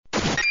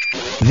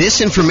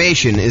This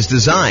information is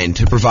designed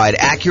to provide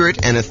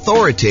accurate and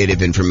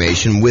authoritative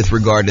information with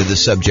regard to the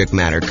subject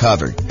matter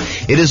covered.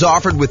 It is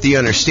offered with the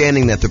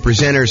understanding that the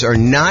presenters are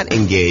not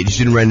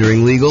engaged in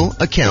rendering legal,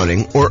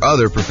 accounting, or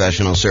other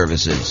professional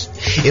services.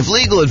 If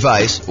legal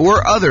advice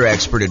or other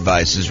expert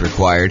advice is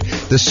required,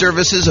 the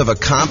services of a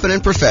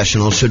competent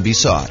professional should be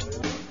sought.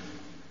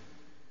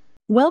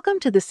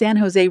 Welcome to the San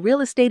Jose Real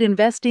Estate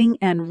Investing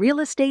and Real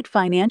Estate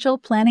Financial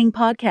Planning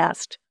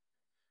Podcast.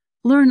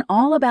 Learn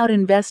all about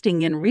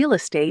investing in real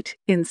estate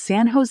in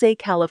San Jose,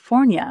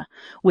 California,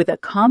 with a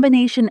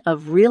combination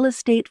of real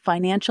estate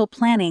financial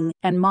planning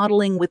and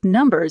modeling with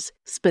numbers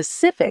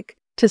specific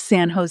to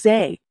San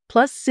Jose,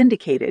 plus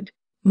syndicated,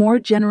 more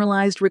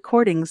generalized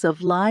recordings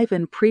of live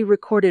and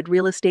pre-recorded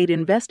real estate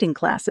investing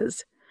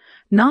classes,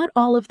 not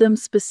all of them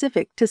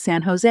specific to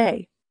San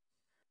Jose.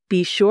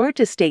 Be sure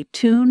to stay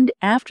tuned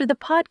after the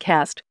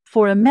podcast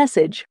for a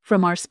message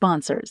from our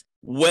sponsors.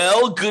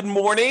 Well, good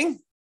morning.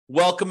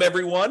 Welcome,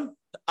 everyone.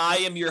 I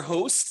am your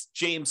host,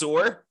 James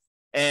Orr,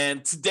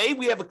 and today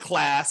we have a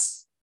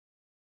class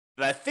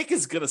that I think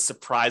is going to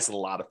surprise a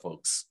lot of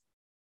folks.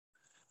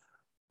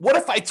 What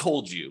if I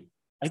told you,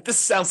 this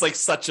sounds like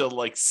such a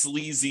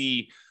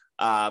sleazy,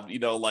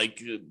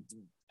 infomercial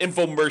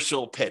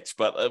pitch,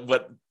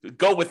 but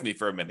go with me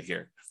for a minute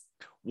here.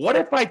 What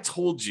if I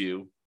told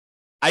you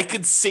I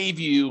could save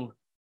you,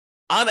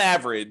 on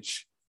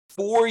average,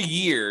 4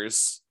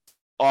 years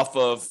off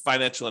of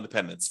financial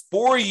independence,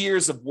 4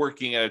 years of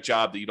working at a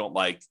job that you don't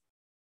like,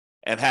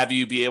 and have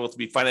you be able to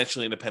be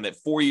financially independent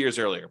 4 years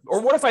earlier?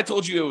 Or what if I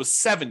told you it was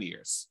 7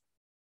 years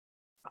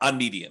on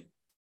median?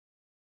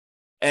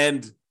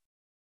 And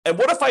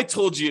what if I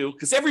told you,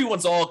 because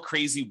everyone's all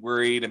crazy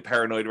worried and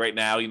paranoid right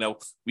now,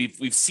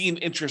 we've seen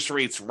interest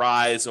rates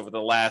rise over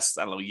the last,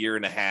 year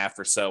and a half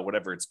or so,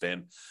 whatever it's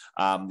been.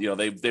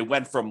 They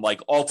went from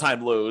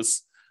all-time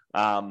lows.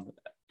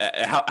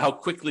 How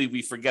quickly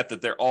we forget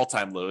that they're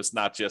all-time lows,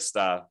 not just,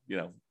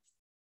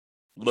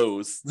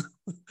 lows,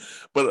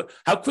 but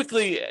how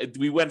quickly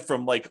we went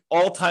from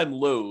all-time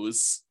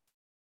lows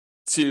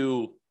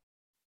to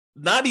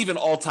not even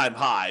all-time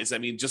highs. I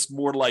mean, just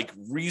more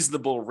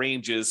reasonable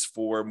ranges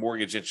for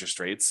mortgage interest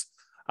rates,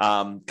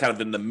 kind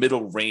of in the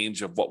middle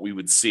range of what we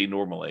would see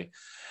normally.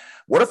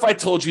 What if I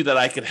told you that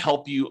I could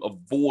help you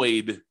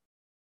avoid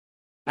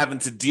having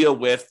to deal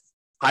with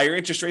higher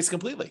interest rates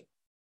completely?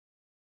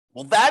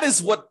 Well, that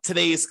is what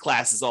today's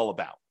class is all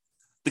about.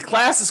 The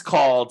class is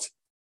called,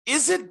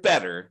 Is It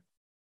Better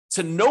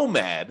to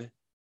Nomad,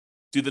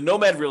 do the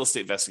Nomad real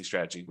estate investing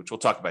strategy, which we'll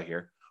talk about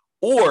here,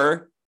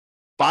 or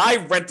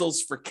buy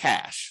rentals for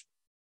cash?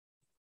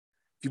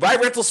 If you buy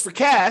rentals for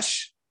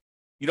cash,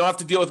 you don't have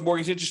to deal with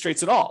mortgage interest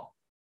rates at all.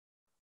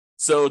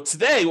 So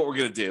today, what we're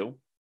going to do,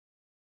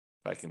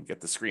 if I can get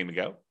the screen to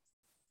go,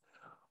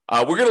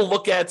 we're going to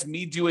look at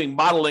me doing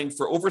modeling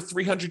for over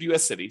 300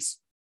 U.S. cities.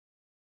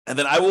 And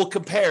then I will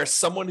compare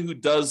someone who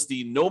does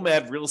the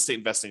Nomad real estate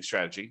investing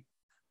strategy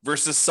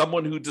versus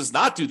someone who does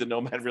not do the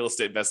Nomad real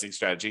estate investing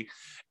strategy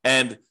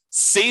and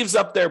saves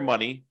up their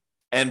money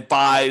and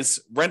buys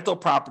rental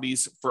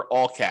properties for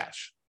all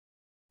cash.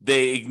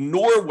 They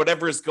ignore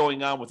whatever is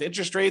going on with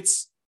interest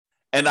rates.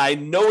 And I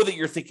know that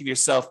you're thinking to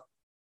yourself,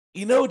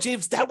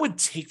 James, that would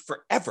take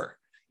forever.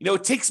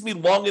 It takes me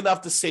long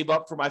enough to save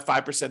up for my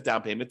 5%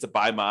 down payment to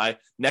buy my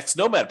next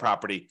Nomad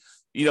property.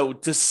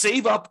 To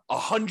save up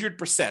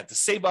 100%, to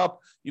save up,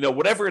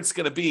 whatever it's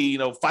going to be,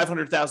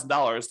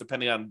 $500,000,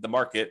 depending on the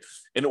market,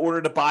 in order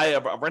to buy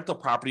a rental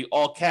property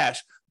all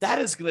cash, that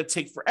is going to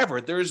take forever.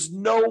 There's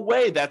no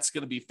way that's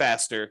going to be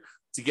faster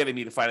to getting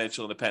me to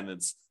financial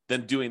independence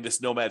than doing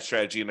this Nomad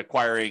strategy and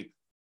acquiring,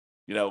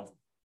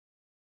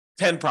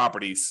 10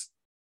 properties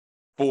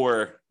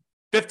for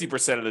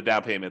 50% of the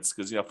down payments,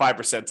 because,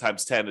 5%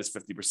 times 10 is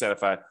 50%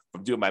 if I'm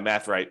doing my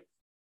math right.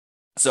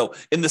 So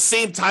in the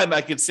same time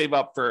I could save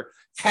up for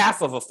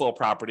half of a full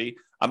property,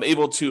 I'm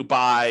able to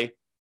buy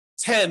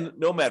 10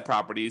 Nomad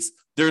properties.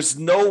 There's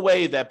no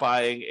way that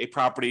buying a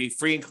property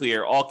free and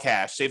clear, all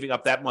cash, saving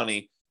up that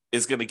money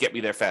is going to get me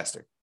there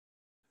faster.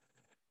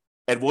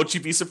 And won't you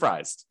be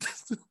surprised?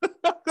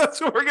 That's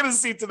what we're going to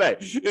see today.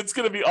 It's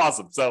going to be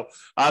awesome. So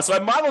I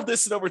modeled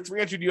this in over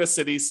 300 U.S.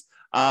 cities.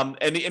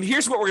 And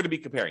here's what we're going to be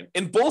comparing.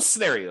 In both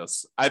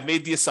scenarios, I've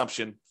made the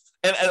assumption,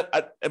 and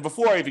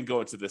before I even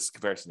go into this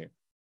comparison here,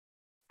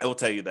 I will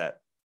tell you that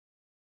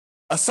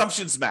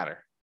assumptions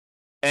matter.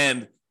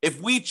 And if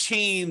we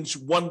change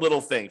one little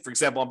thing, for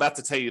example, I'm about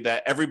to tell you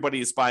that everybody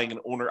is buying an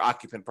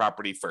owner-occupant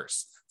property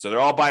first. So they're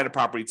all buying a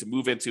property to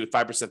move into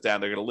 5% down.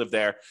 They're going to live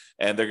there,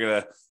 and they're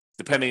going to,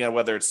 depending on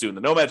whether it's doing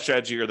the Nomad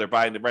strategy or they're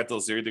buying the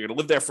rentals, they're either going to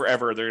live there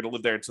forever or they're going to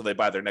live there until they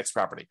buy their next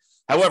property.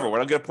 However, what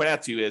I'm going to point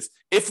out to you is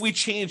if we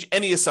change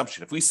any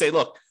assumption, if we say,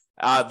 look,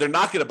 they're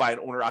not going to buy an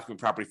owner-occupant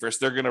property first.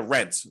 They're going to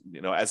rent,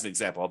 as an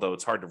example, although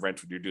it's hard to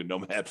rent when you're doing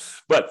Nomad,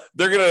 but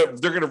they're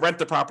going to rent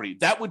the property.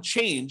 That would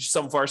change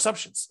some of our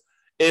assumptions.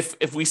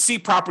 If we see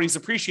properties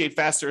appreciate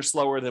faster or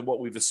slower than what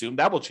we've assumed,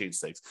 that will change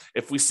things.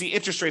 If we see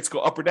interest rates go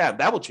up or down,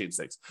 that will change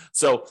things.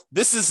 So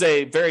this is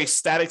a very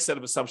static set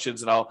of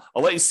assumptions, and I'll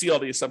let you see all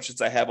the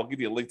assumptions I have. I'll give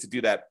you a link to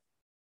do that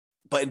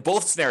But in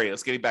both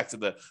scenarios, getting back to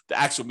the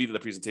actual meat of the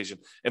presentation,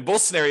 in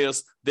both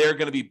scenarios, they're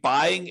going to be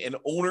buying an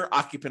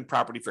owner-occupant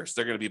property first.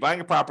 They're going to be buying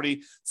a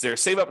property, so they're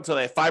save up until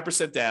they have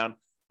 5% down.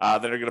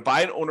 Then they're going to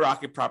buy an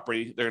owner-occupant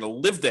property. They're going to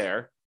live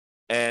there,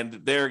 and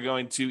they're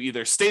going to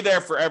either stay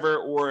there forever,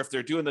 or if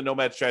they're doing the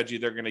Nomad strategy,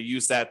 they're going to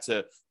use that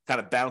to kind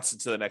of bounce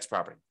into the next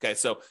property. Okay,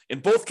 so in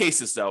both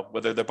cases, though,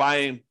 whether they're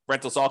buying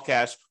rentals all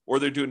cash or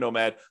they're doing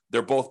Nomad,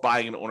 they're both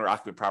buying an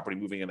owner-occupant property,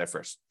 moving in there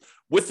first.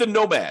 With the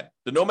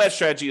Nomad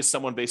strategy is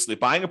someone basically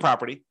buying a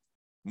property,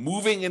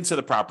 moving into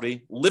the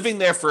property, living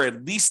there for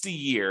at least a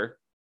year,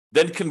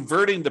 then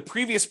converting the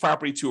previous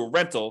property to a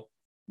rental,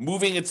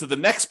 moving into the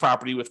next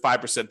property with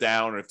 5%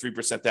 down or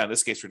 3% down. In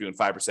this case, we're doing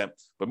 5%,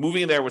 but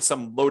moving in there with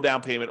some low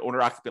down payment,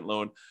 owner-occupant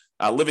loan,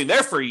 living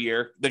there for a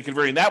year, then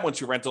converting that one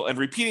to rental and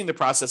repeating the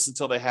process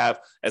until they have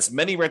as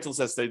many rentals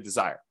as they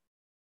desire.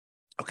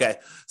 Okay,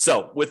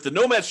 so with the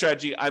Nomad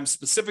strategy, I'm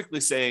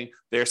specifically saying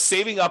they're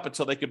saving up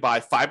until they could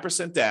buy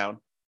 5% down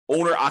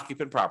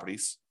owner-occupant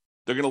properties.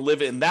 They're going to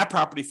live in that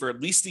property for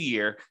at least a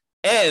year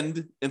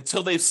and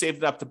until they've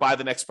saved up to buy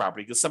the next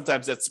property, because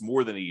sometimes that's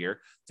more than a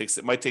year.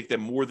 It might take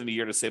them more than a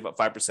year to save up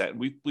 5%. And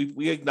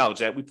we acknowledge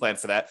that. We plan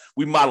for that.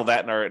 We model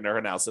that in our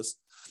analysis.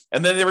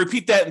 And then they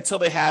repeat that until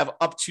they have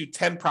up to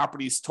 10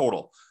 properties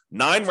total,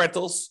 9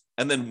 rentals,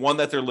 and then one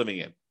that they're living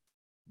in.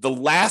 The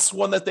last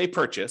one that they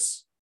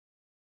purchase,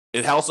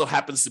 it also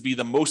happens to be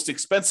the most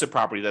expensive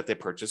property that they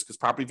purchase because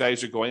property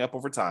values are going up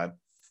over time,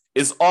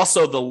 is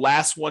also the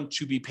last one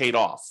to be paid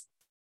off.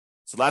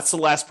 So that's the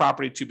last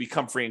property to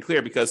become free and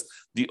clear, because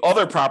the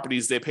other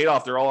properties they paid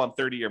off, they're all on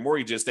 30-year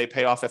mortgages. They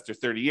pay off after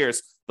 30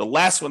 years. The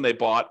last one they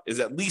bought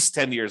is at least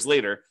 10 years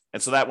later.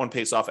 And so that one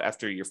pays off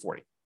after year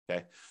 40.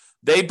 Okay.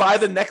 They buy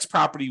the next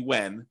property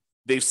when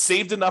they've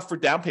saved enough for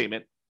down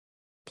payment,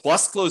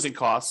 plus closing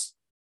costs,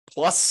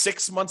 plus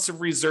 6 months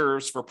of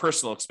reserves for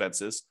personal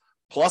expenses,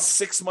 plus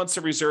 6 months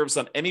of reserves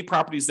on any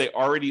properties they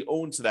already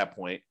own to that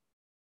point,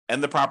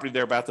 and the property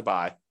they're about to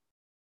buy.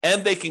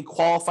 And they can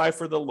qualify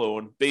for the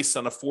loan based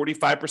on a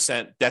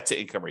 45% debt to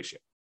income ratio.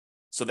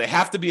 So they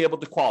have to be able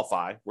to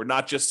qualify. We're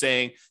not just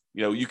saying,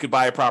 you could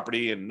buy a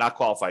property and not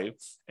qualify you.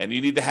 And you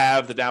need to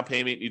have the down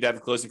payment, you need to have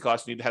the closing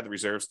costs, you need to have the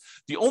reserves.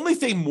 The only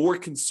thing more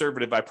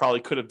conservative I probably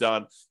could have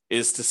done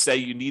is to say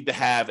you need to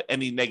have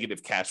any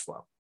negative cash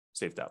flow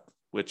saved up,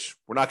 which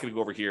we're not going to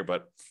go over here,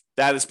 but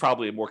that is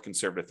probably a more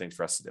conservative thing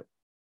for us to do.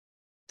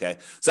 Okay.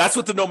 So that's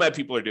what the Nomad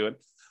people are doing.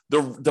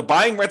 The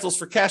buying rentals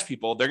for cash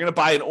people, they're going to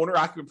buy an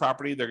owner-occupant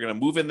property. They're going to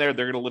move in there.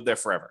 They're going to live there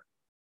forever.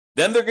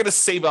 Then they're going to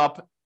save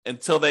up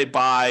until they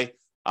buy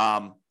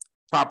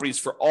properties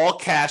for all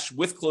cash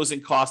with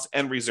closing costs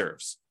and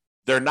reserves.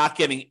 They're not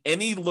getting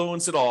any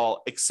loans at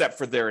all except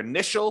for their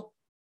initial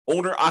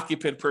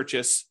owner-occupant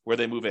purchase where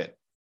they move in.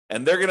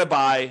 And they're going to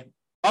buy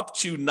up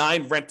to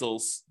 9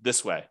 rentals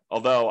this way.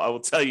 Although I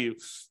will tell you,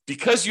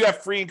 because you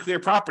have free and clear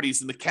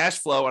properties and the cash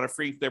flow on a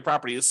free and clear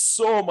property is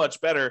so much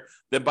better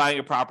than buying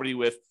a property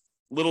with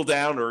little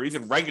down or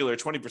even regular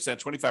 20%,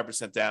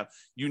 25% down,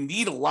 you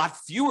need a lot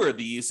fewer of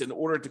these in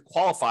order to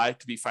qualify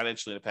to be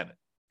financially independent.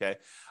 Okay.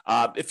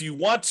 If you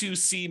want to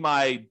see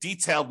my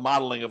detailed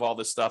modeling of all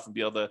this stuff and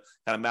be able to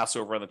kind of mouse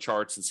over on the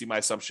charts and see my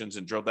assumptions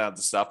and drill down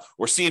to stuff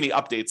or see any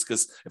updates,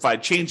 because if I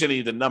change any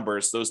of the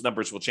numbers, those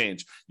numbers will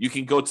change. You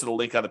can go to the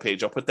link on the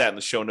page. I'll put that in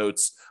the show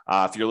notes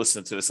if you're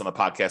listening to this on the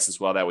podcast as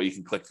well. That way you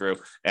can click through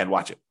and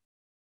watch it.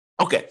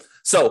 Okay.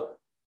 So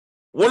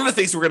one of the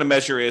things we're going to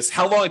measure is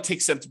how long it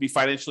takes them to be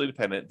financially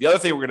independent. The other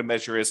thing we're going to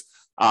measure is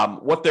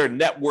what their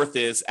net worth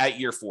is at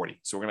year 40.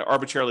 So we're going to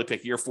arbitrarily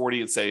pick year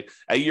 40 and say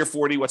at year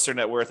 40, what's their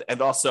net worth?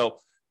 And also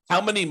how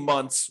many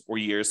months or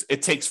years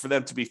it takes for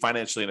them to be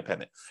financially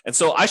independent. And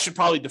so I should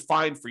probably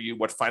define for you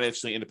what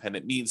financially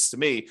independent means to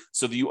me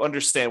so that you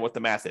understand what the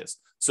math is.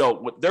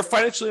 So they're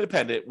financially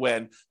independent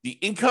when the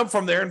income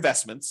from their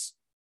investments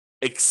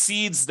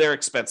exceeds their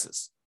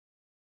expenses.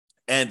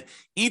 And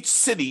each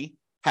city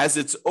has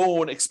its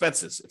own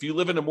expenses. If you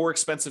live in a more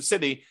expensive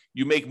city,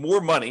 you make more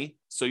money,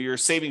 so your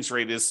savings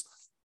rate is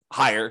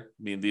higher.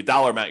 I mean, the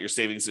dollar amount your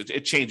savings,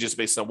 it changes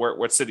based on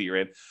what city you're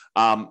in.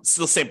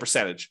 Still the same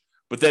percentage.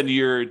 But then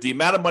the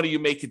amount of money you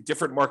make in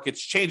different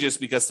markets changes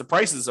because the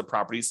prices of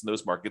properties in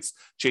those markets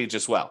change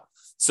as well.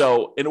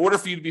 So in order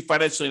for you to be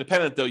financially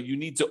independent, though, you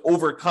need to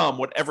overcome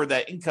whatever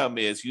that income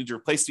is. You need to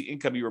replace the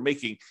income you were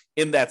making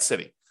in that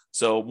city.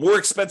 So more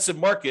expensive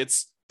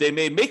markets, they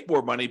may make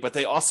more money, but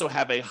they also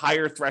have a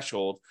higher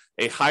threshold,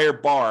 a higher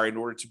bar in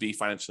order to be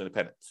financially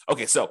independent.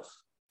 Okay, so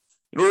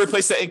in order to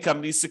replace that income,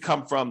 it needs to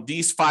come from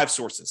these 5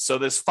 sources. So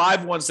there's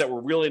 5 ones that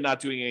we're really not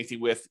doing anything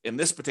with in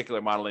this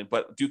particular modeling,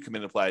 but do come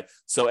into play.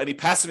 So any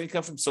passive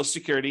income from Social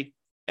Security,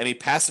 any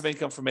passive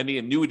income from any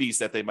annuities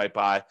that they might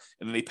buy,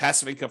 and any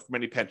passive income from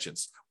any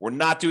pensions. We're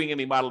not doing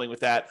any modeling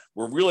with that.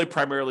 We're really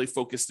primarily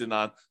focused in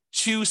on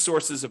 2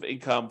 sources of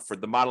income for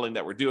the modeling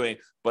that we're doing,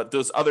 but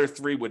those other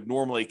 3 would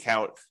normally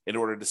count in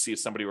order to see if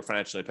somebody were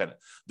financially independent.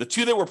 The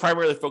 2 that we're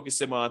primarily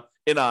focusing on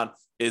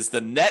is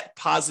the net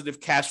positive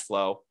cash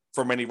flow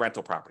from any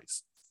rental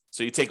properties.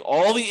 So you take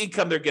all the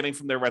income they're getting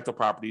from their rental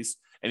properties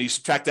and you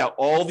subtract out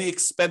all the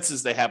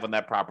expenses they have on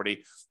that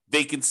property,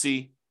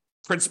 vacancy,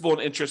 principal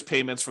and interest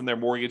payments from their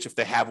mortgage if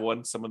they have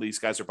one. Some of these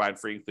guys are buying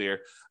free and clear.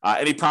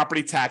 Any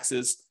property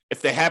taxes.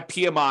 If they have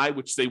PMI,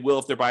 which they will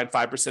if they're buying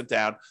 5%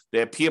 down, they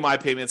have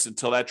PMI payments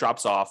until that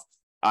drops off.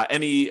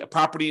 Any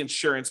property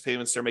insurance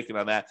payments they're making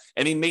on that,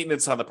 any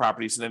maintenance on the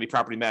properties, and any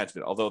property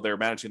management, although they're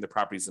managing the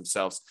properties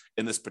themselves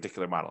in this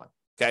particular modeling.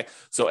 Okay,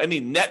 so any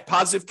net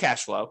positive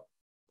cash flow,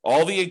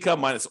 all the income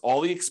minus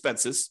all the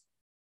expenses.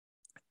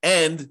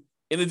 And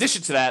in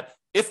addition to that,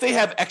 if they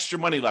have extra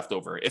money left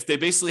over, if they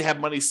basically have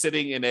money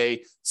sitting in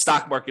a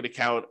stock market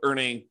account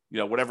earning,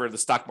 whatever the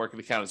stock market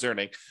account is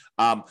earning,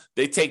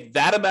 they take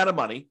that amount of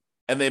money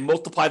and they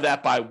multiply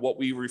that by what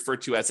we refer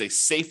to as a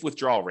safe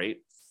withdrawal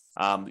rate.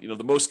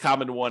 The most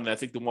common one, and I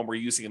think the one we're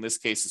using in this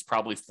case is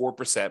probably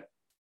 4%.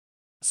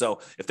 So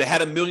if they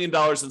had $1 million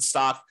in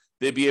stock,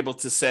 they'd be able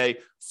to say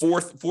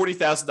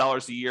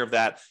 $40,000 a year of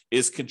that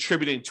is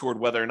contributing toward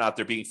whether or not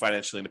they're being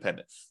financially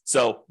independent.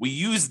 So we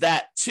use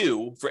that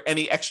too for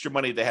any extra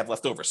money they have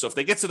left over. So if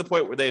they get to the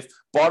point where they've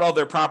bought all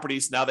their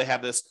properties, now they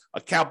have this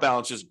account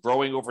balance just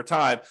growing over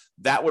time,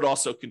 that would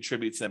also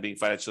contribute to them being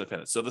financially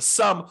independent. So the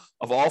sum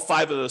of all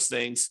 5 of those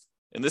things,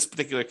 in this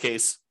particular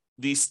case,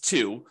 these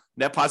 2,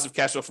 net positive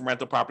cash flow from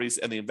rental properties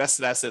and the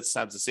invested assets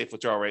times the safe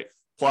withdrawal rate,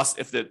 plus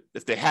if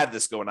they had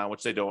this going on,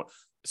 which they don't,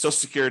 Social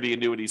Security,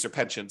 annuities, or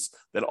pensions,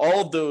 then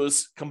all of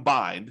those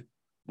combined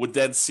would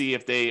then see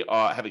if they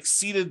have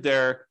exceeded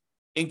their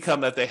income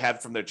that they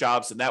had from their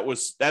jobs. And that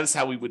is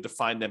how we would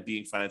define them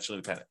being financially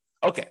independent.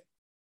 Okay.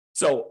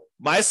 So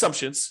my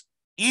assumptions,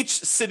 each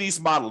city's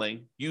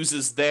modeling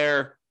uses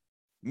their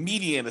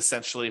median,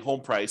 essentially,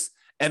 home price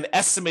and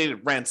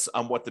estimated rents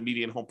on what the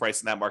median home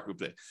price in that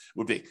market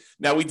would be.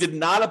 Now, we did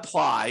not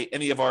apply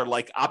any of our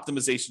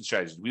optimization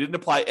strategies. We didn't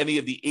apply any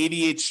of the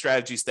 88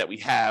 strategies that we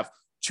have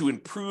to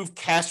improve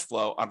cash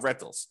flow on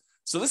rentals.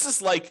 So this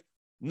is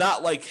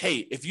not like, hey,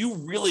 if you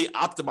really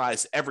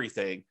optimize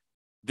everything,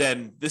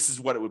 then this is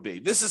what it would be.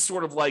 This is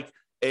sort of like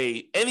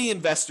any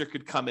investor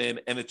could come in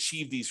and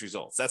achieve these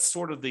results. That's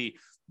sort of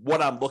what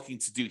I'm looking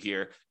to do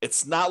here.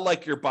 It's not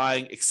like you're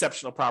buying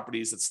exceptional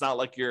properties. It's not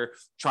like you're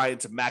trying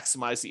to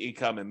maximize the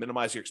income and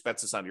minimize your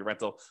expenses on your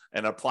rental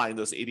and applying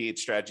those 88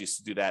 strategies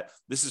to do that.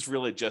 This is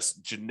really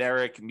just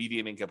generic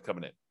median income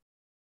coming in.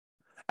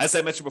 As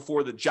I mentioned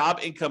before, the job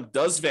income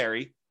does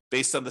vary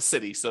based on the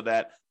city so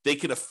that they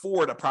can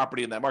afford a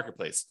property in that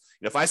marketplace.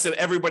 If I said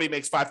everybody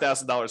makes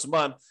 $5,000 a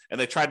month and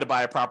they tried to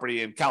buy a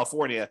property in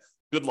California,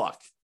 good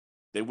luck.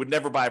 They would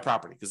never buy a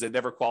property because they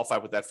never qualify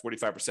with that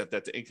 45%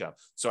 debt to income.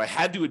 So I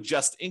had to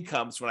adjust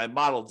incomes when I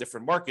modeled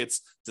different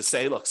markets to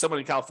say, look, someone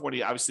in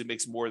California obviously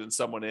makes more than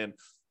someone in,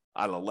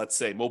 I don't know, let's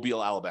say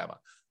Mobile, Alabama,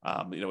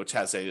 which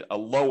has a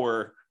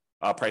lower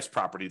price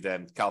property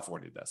than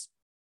California does.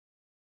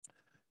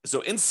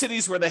 So in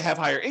cities where they have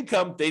higher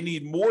income, they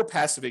need more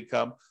passive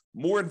income,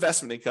 more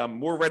investment income,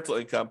 more rental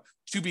income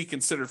to be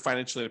considered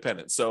financially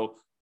independent. So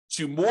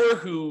to more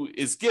who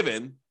is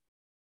given,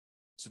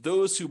 to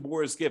those who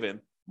more is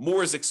given,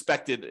 more is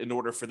expected in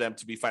order for them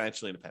to be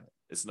financially independent.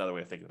 It's another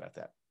way of thinking about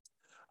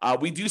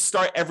that. We do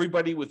start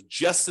everybody with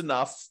just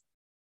enough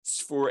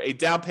for a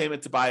down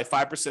payment to buy a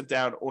 5%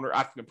 down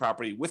owner-occupant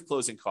property with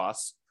closing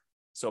costs.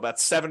 So about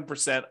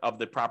 7% of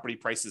the property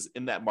prices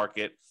in that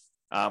market.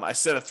 I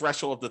set a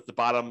threshold at the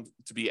bottom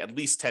to be at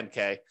least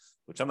 10K,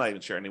 which I'm not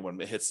even sure anyone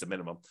hits the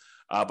minimum.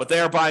 But they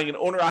are buying an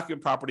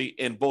owner-occupant property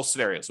in both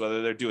scenarios,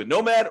 whether they're doing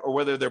Nomad or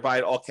whether they're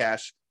buying all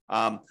cash.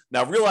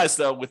 Now realize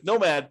though, with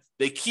Nomad,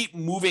 they keep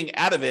moving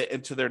out of it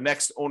into their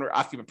next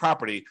owner-occupant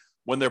property.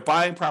 When they're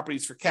buying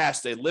properties for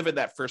cash, they live in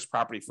that first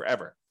property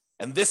forever.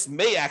 And this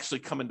may actually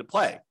come into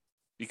play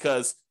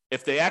because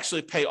if they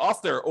actually pay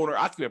off their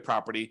owner-occupant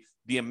property,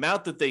 the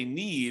amount that they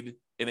need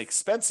in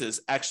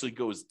expenses actually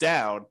goes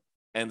down.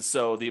 And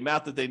so the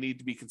amount that they need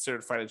to be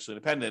considered financially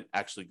independent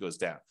actually goes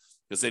down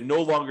because they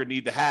no longer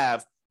need to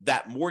have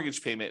that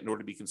mortgage payment in order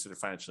to be considered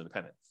financially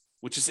independent,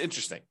 which is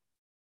interesting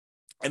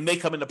and may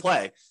come into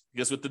play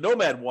because with the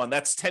Nomad one,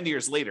 that's 10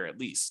 years later at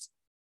least,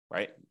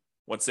 right?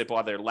 Once they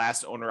bought their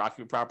last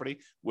owner-occupant property.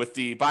 With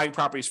the buying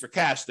properties for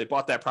cash, they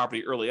bought that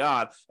property early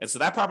on, and so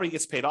that property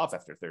gets paid off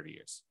after 30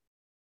 years.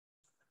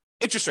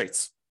 Interest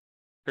rates.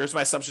 Here's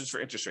my assumptions for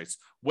interest rates.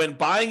 When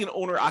buying an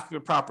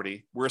owner-occupant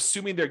property, we're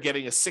assuming they're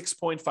getting a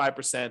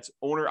 6.5%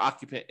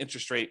 owner-occupant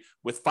interest rate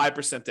with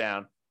 5%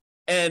 down.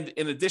 And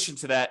in addition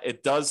to that,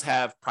 it does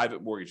have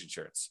private mortgage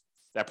insurance.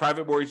 That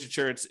private mortgage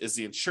insurance is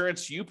the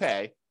insurance you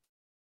pay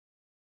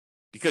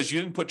because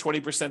you didn't put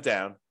 20%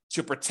 down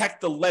to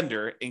protect the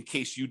lender in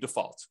case you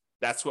default.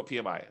 That's what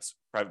PMI is,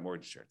 private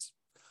mortgage insurance.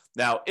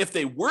 Now, if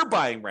they were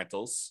buying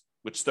rentals,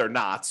 which they're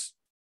not,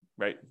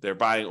 right? They're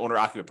buying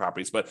owner-occupant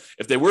properties, but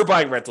if they were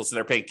buying rentals and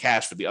they're paying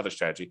cash for the other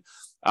strategy,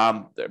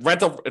 the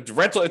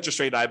rental interest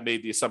rate I've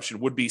made the assumption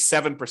would be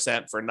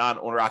 7% for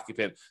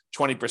non-owner-occupant,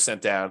 20%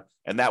 down,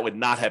 and that would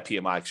not have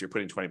PMI because you're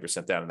putting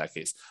 20% down in that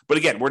case. But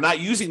again, we're not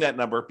using that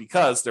number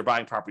because they're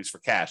buying properties for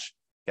cash.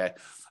 Okay.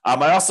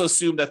 I also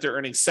assume that they're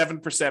earning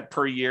 7%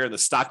 per year in the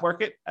stock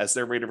market as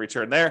their rate of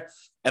return there.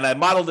 And I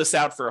modeled this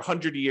out for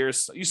 100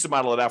 years. I used to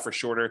model it out for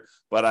shorter,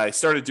 but I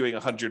started doing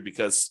 100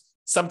 because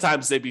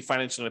sometimes they'd be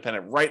financially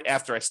independent right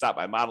after I stopped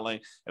my modeling.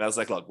 And I was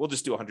like, look, we'll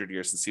just do 100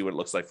 years and see what it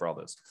looks like for all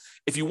those.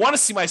 If you want to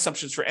see my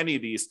assumptions for any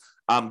of these,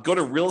 go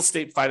to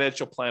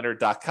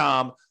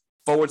realestatefinancialplanner.com/model,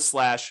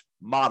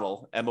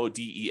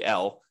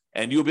 MODEL,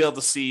 and you'll be able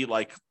to see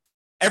like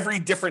every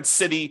different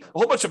city, a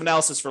whole bunch of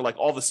analysis for like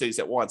all the cities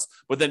at once.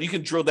 But then you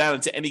can drill down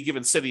into any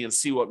given city and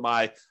see what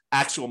my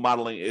actual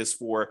modeling is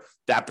for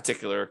that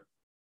particular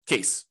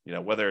case,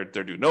 whether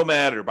they're doing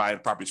Nomad or buying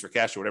properties for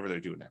cash or whatever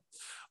they're doing there.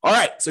 All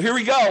right, so here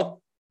we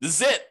go.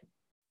 This is it.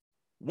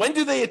 When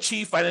do they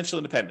achieve financial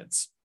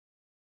independence?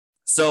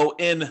 So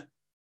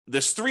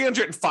there's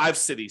 305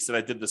 cities that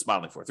I did this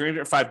modeling for,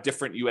 305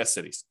 different US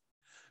cities.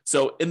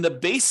 So in the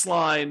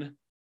baseline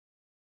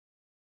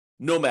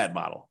Nomad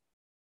model,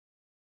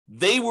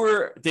 they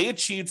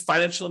achieved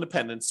financial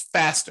independence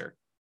faster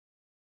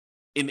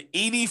in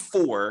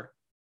 84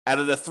 out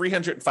of the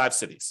 305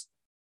 cities.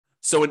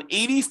 So in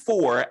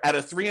 84 out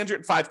of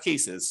 305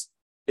 cases,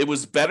 it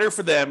was better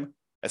for them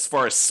as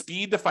far as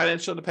speed to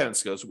financial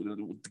independence goes,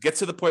 to get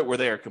to the point where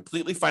they are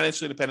completely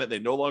financially independent. They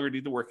no longer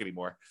need to work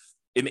anymore.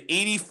 In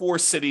 84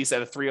 cities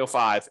out of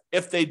 305,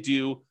 if they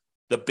do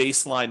the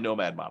baseline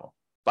Nomad model,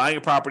 buying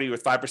a property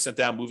with 5%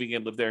 down, moving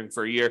in, live there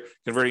for a year,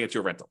 converting it to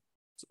a rental.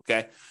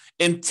 Okay.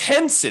 In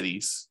 10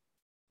 cities,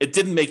 it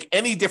didn't make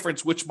any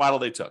difference which model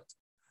they took.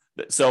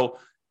 So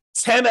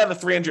 10 out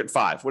of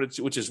 305,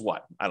 which is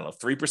what? I don't know,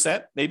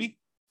 3% maybe?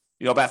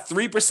 About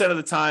 3% of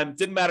the time,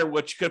 didn't matter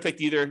what, you could have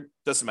picked either,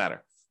 doesn't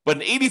matter. But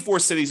in 84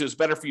 cities, it was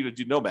better for you to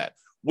do Nomad,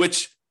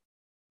 which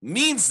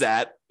means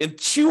that in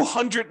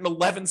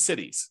 211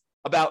 cities,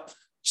 about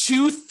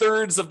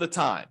 2/3 of the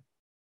time,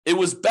 it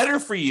was better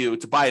for you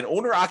to buy an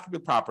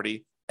owner-occupant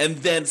property and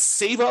then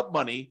save up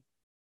money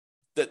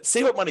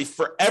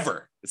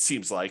forever, it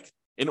seems like,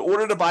 in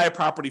order to buy a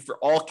property for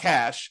all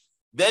cash,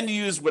 then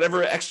use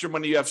whatever extra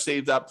money you have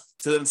saved up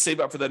to then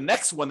save up for the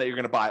next one that you're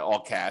going to buy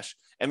all cash,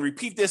 and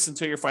repeat this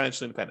until you're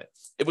financially independent.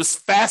 It was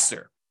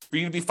faster for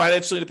you to be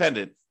financially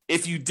independent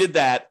if you did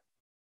that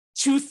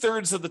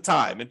 2/3 of the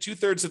time in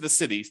 2/3 of the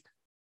cities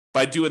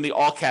by doing the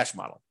all cash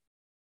model.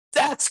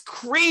 That's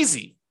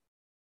crazy,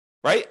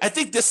 right? I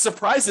think this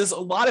surprises a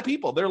lot of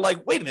people. They're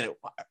like, wait a minute,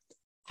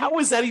 how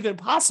is that even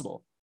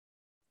possible?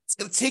 It's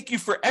going to take you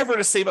forever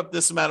to save up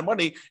this amount of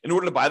money in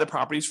order to buy the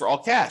properties for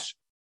all cash.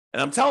 And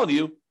I'm telling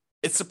you,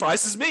 it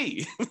surprises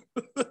me.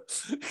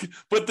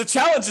 But the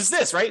challenge is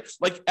this, right?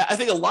 Like, I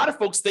think a lot of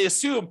folks, they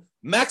assume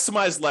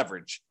maximize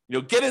leverage,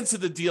 get into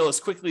the deal as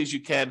quickly as you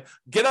can,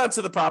 get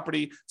onto the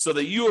property so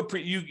that you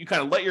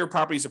kind of let your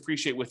properties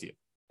appreciate with you.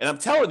 And I'm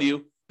telling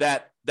you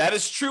that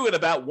is true in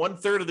about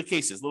 1/3 of the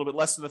cases, a little bit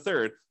less than a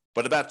third,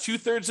 but about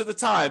 2/3 of the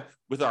time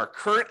with our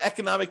current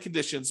economic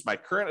conditions, my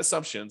current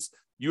assumptions,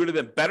 you would have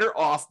been better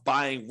off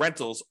buying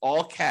rentals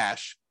all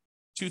cash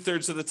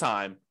 2/3 of the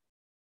time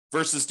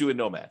versus doing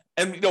Nomad.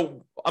 And,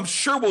 I'm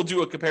sure we'll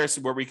do a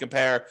comparison where we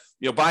compare,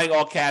 buying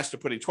all cash to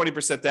putting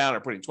 20% down or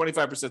putting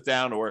 25%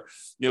 down, or,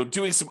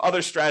 doing some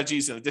other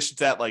strategies in addition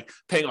to that, like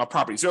paying off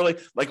properties early.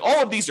 Like,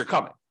 all of these are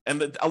coming.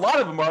 And a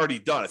lot of them are already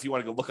done if you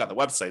want to go look on the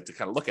website to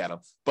kind of look at them.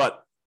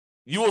 But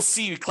you will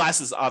see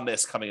classes on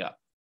this coming up.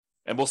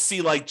 And we'll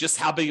see like just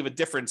how big of a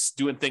difference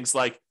doing things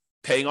like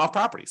paying off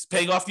properties,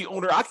 paying off the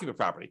owner-occupant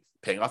property,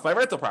 paying off my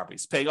rental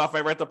properties, paying off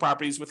my rental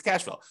properties with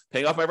cash flow,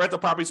 paying off my rental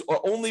properties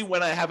or only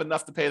when I have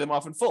enough to pay them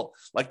off in full.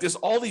 Like, there's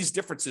all these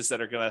differences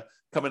that are going to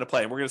come into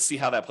play, and we're going to see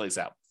how that plays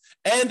out.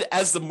 And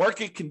as the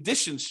market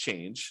conditions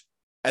change,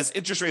 as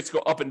interest rates go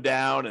up and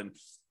down, and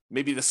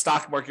maybe the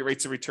stock market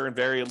rates of return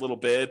vary a little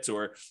bit,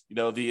 or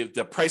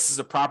the prices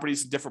of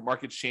properties in different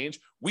markets change,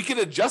 we can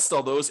adjust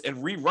all those and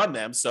rerun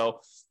them.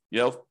 So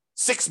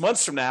 6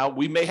 months from now,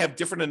 we may have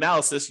different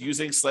analysis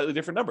using slightly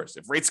different numbers.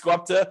 If rates go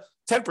up to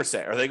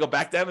 10% or they go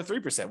back down to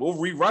 3%, we'll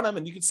rerun them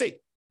and you can see.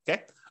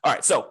 Okay. All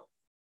right. So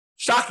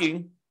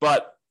shocking,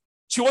 but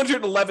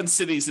 211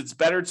 cities, it's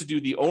better to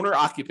do the owner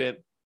occupant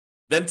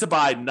than to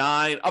buy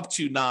up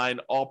to nine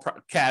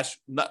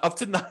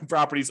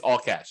properties, all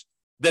cash,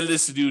 than it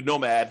is to do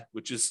Nomad,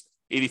 which is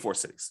 84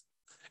 cities.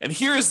 And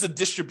here is the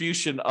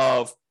distribution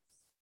of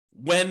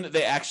when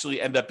they actually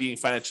end up being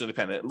financially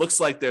independent. It looks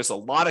like there's a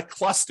lot of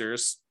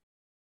clusters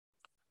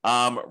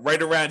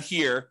right around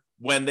here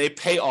when they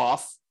pay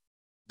off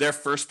their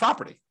first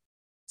property.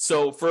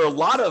 So for a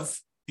lot of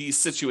these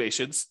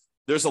situations,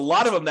 there's a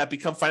lot of them that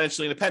become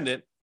financially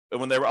independent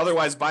when they were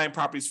otherwise buying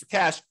properties for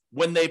cash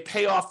when they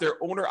pay off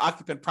their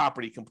owner-occupant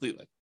property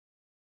completely,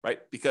 right?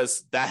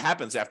 Because that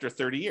happens after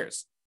 30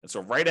 years. And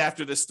so right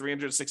after this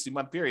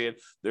 360-month period,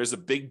 there's a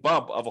big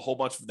bump of a whole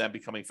bunch of them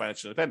becoming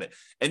financially independent.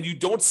 And you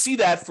don't see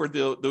that for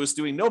those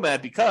doing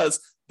Nomad because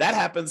that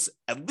happens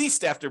at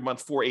least after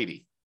month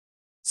 480,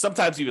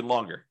 sometimes even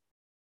longer.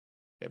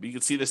 Okay, but you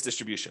can see this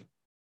distribution.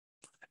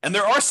 And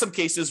there are some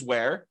cases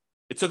where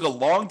it took a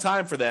long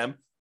time for them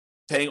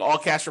paying all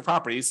cash for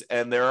properties,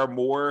 and there are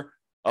more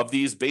of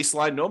these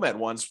baseline Nomad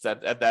ones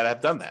that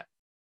have done that.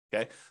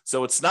 Okay,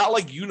 so it's not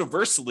like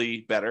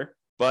universally better,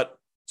 but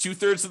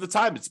 2/3 of the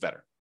time it's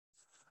better.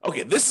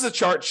 Okay, this is a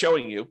chart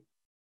showing you.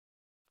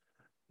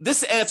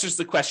 This answers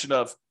the question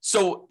of,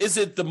 so is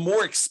it the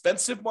more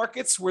expensive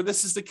markets where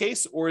this is the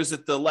case, or is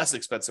it the less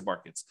expensive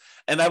markets?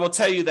 And I will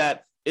tell you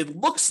that it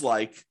looks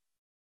like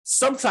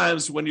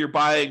sometimes when you're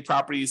buying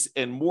properties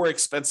in more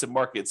expensive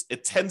markets,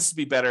 it tends to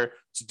be better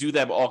to do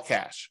them all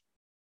cash,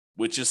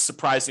 which is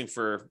surprising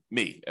for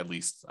me, at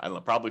least. I don't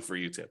know, probably for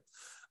you too.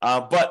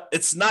 But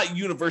it's not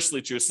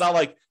universally true. It's not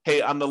like,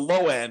 hey, on the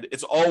low end,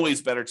 it's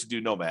always better to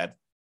do Nomad.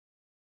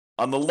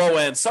 On the low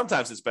end,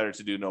 sometimes it's better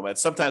to do Nomad.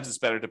 Sometimes it's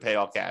better to pay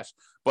all cash.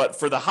 But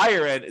for the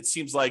higher end, it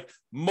seems like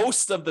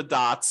most of the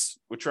dots,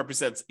 which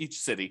represents each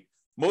city,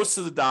 most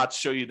of the dots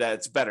show you that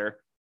it's better.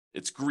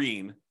 It's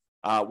green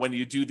when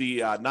you do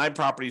the 9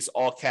 properties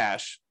all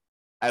cash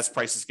as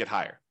prices get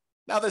higher.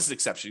 Now, this is an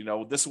exception.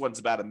 This one's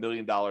about $1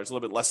 million, a little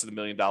bit less than $1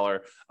 million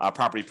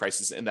property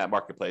prices in that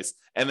marketplace.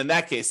 And in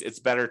that case, it's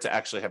better to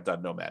actually have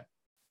done Nomad.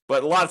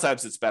 But a lot of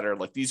times it's better,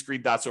 like these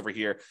green dots over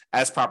here,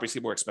 as properties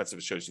get more expensive,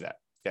 it shows you that.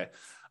 Okay.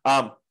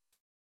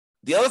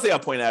 The other thing I'll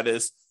point out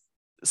is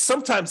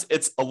sometimes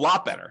it's a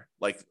lot better.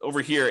 Like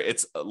over here,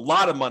 it's a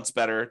lot of months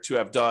better to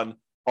have done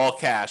all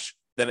cash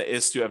than it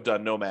is to have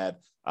done Nomad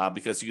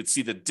because you can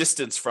see the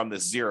distance from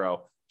this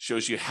zero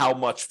shows you how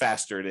much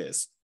faster it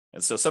is.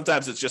 And so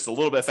sometimes it's just a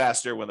little bit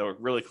faster when they're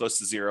really close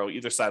to zero,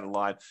 either side of the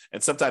line.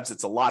 And sometimes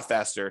it's a lot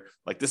faster.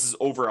 Like this is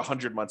over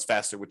 100 months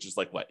faster, which is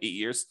like what, 8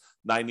 years,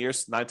 9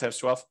 years, 9 times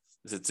 12,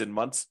 because it's in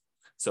months.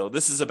 So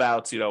this is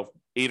about,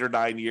 8 or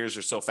 9 years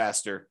or so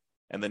faster.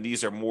 And then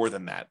these are more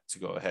than that to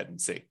go ahead and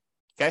see.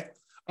 Okay.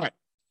 All right.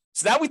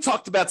 So now we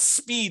talked about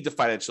speed to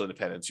financial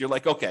independence. You're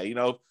like, okay,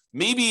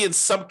 maybe in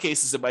some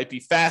cases it might be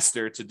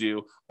faster to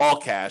do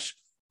all cash,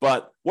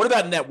 but what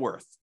about net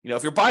worth?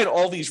 If you're buying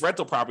all these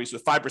rental properties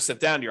with 5%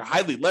 down, you're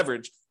highly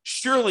leveraged.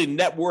 Surely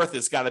net worth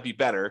has got to be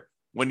better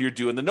when you're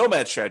doing the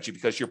Nomad strategy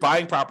because you're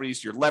buying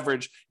properties, your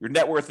leverage, your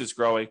net worth is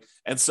growing.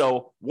 And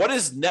so what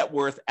is net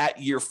worth at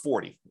year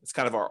 40? It's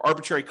kind of our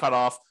arbitrary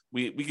cutoff.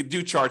 We could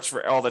do charts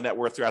for all the net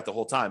worth throughout the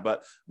whole time,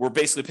 but we're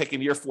basically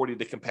picking year 40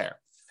 to compare.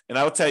 And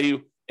I will tell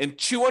you, in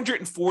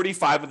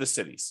 245 of the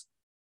cities,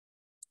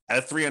 out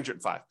of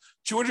 305,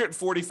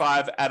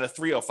 245 out of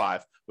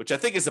 305, which I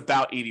think is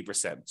about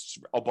 80%.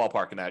 I'll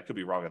ballpark in that. I could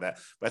be wrong on that,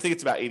 but I think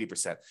it's about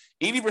 80%.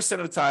 80%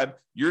 of the time,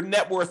 your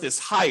net worth is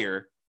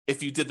higher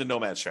if you did the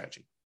Nomad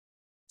strategy.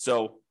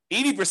 So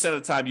 80%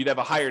 of the time, you'd have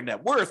a higher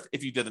net worth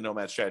if you did the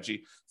Nomad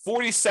strategy.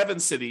 47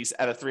 cities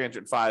out of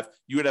 305,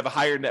 you would have a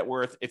higher net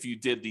worth if you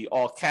did the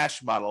all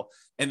cash model.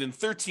 And in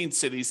 13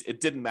 cities,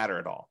 it didn't matter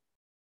at all.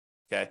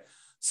 Okay.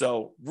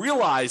 So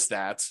realize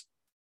that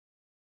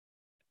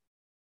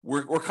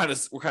we're kind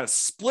of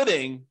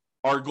splitting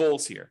our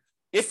goals here.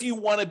 If you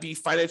want to be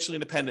financially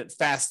independent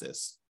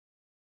fastest,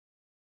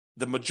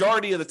 the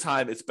majority of the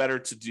time, it's better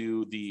to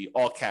do the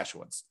all cash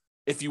ones.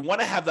 If you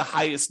want to have the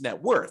highest net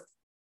worth,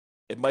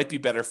 it might be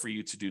better for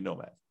you to do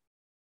Nomad.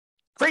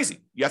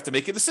 Crazy. You have to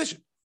make a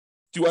decision.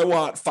 Do I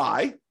want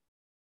FI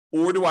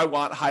or do I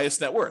want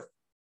highest net worth?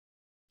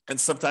 And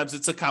sometimes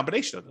it's a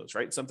combination of those,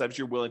 right? Sometimes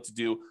you're willing to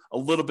do a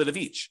little bit of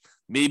each.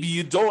 Maybe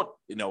you don't,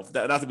 not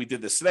that we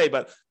did this today,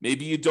 but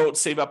maybe you don't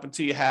save up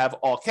until you have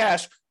all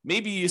cash.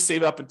 Maybe you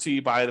save up until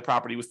you buy the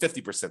property with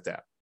 50% down.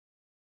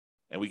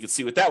 And we can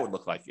see what that would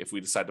look like if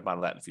we decide to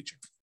model that in the future.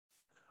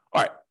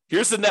 All right,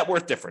 here's the net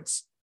worth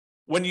difference.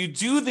 When you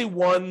do the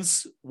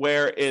ones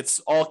where it's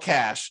all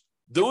cash,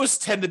 those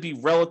tend to be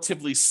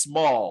relatively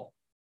small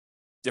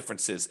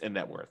differences in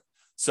net worth.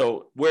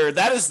 So where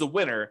that is the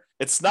winner,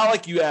 it's not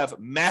like you have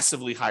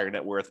massively higher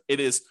net worth. It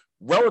is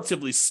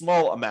relatively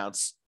small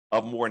amounts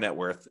of more net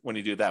worth when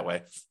you do it that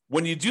way.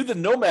 When you do the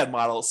Nomad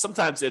model,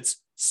 sometimes it's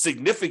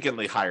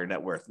significantly higher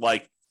net worth,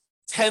 like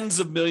tens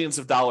of millions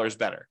of dollars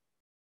better.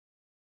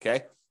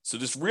 Okay. So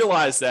just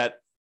realize that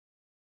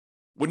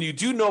when you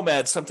do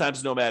Nomad,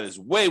 sometimes Nomad is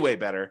way, way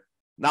better.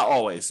 Not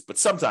always, but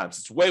sometimes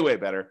it's way, way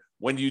better.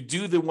 When you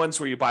do the ones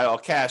where you buy all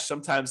cash,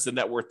 sometimes the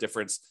net worth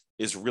difference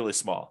is really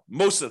small.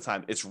 Most of the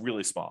time, it's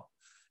really small.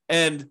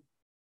 And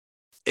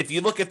if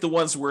you look at the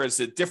ones where it's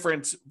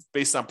different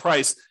based on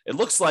price, it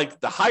looks like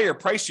the higher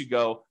price you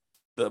go,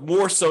 the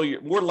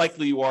more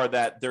likely you are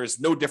that there is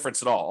no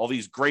difference at all. All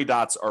these gray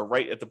dots are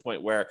right at the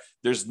point where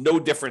there's no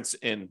difference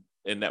in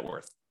net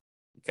worth.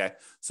 Okay,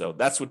 so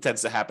that's what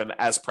tends to happen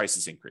as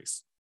prices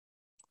increase.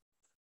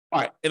 All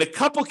right, in a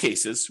couple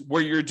cases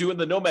where you're doing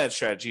the Nomad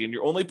strategy and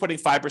you're only putting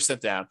 5%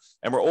 down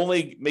and we're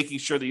only making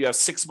sure that you have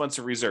 6 months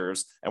of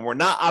reserves and we're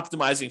not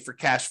optimizing for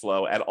cash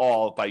flow at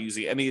all by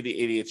using any of the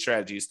 88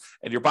 strategies,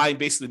 and you're buying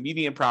basically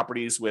median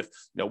properties with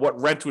what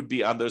rent would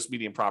be on those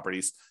median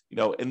properties,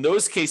 in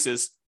those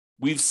cases,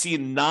 we've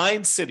seen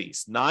 9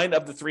 cities, 9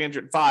 of the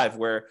 305,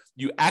 where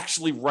you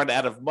actually run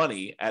out of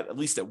money at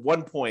least at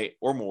one point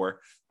or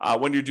more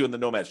when you're doing the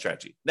Nomad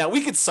strategy. Now,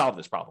 we could solve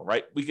this problem,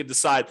 right? We could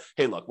decide,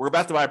 hey, look, we're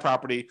about to buy a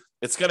property.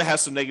 It's going to have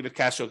some negative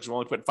cash flow because we're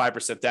only putting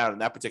 5% down in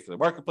that particular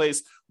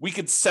marketplace. We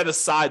could set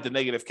aside the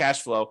negative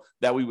cash flow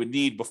that we would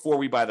need before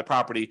we buy the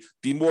property,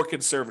 be more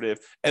conservative.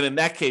 And in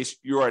that case,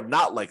 you are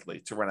not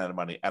likely to run out of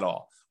money at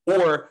all.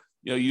 Or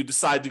you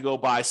decide to go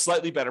buy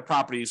slightly better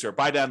properties or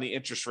buy down the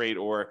interest rate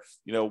or,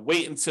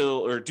 wait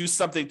until or do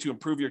something to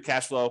improve your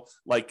cash flow,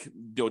 like,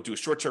 do a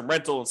short-term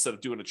rental instead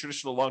of doing a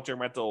traditional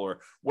long-term rental or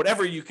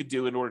whatever you could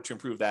do in order to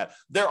improve that.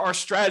 There are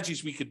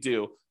strategies we could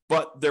do,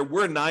 but there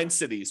were 9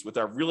 cities with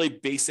our really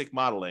basic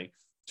modeling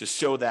to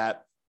show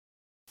that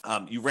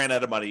you ran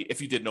out of money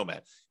if you did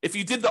Nomad. If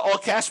you did the all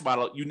cash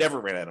model, you never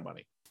ran out of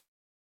money.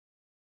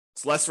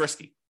 It's less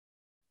risky.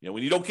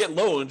 When you don't get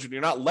loans, when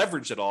you're not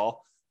leveraged at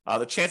all,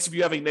 the chance of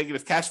you having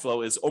negative cash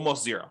flow is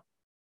almost zero.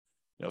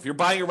 If you're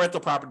buying a rental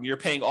property and you're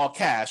paying all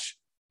cash,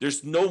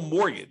 there's no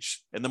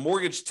mortgage. And the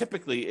mortgage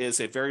typically is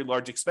a very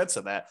large expense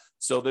on that.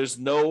 So there's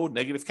no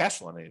negative cash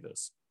flow on any of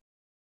those.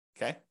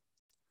 Okay.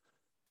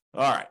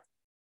 All right.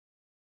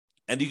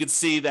 And you can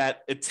see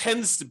that it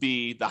tends to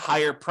be the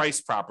higher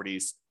price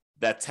properties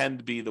that tend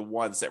to be the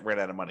ones that ran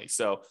out of money.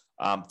 So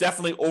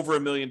definitely over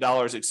 $1 million,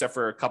 except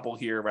for a couple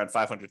here around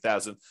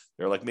 500,000.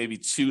 There were like maybe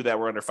 2 that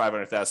were under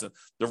 500,000.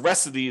 The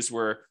rest of these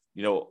were,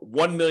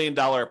 $1 million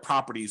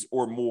properties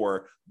or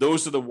more.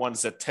 Those are the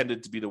ones that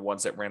tended to be the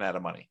ones that ran out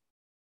of money.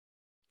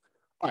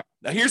 All right,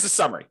 now here's the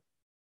summary.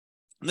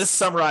 And this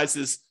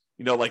summarizes,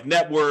 like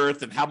net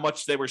worth and how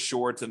much they were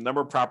short and the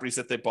number of properties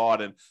that they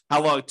bought and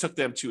how long it took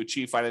them to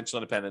achieve financial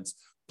independence,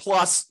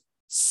 plus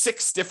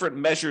 6 different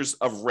measures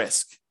of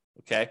risk.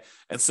 Okay.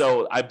 And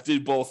so I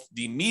did both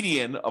the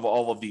median of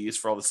all of these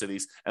for all the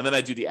cities, and then I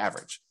do the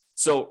average.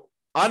 So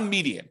on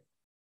median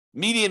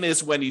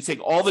is when you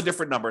take all the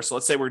different numbers. So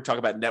let's say we're talking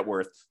about net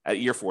worth at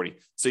year 40.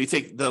 So you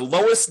take the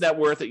lowest net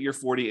worth at year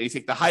 40 and you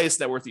take the highest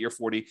net worth at year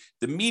 40.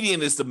 The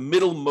median is the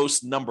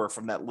middlemost number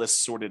from that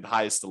list sorted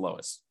highest to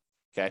lowest.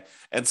 Okay.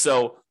 And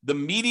so the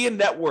median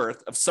net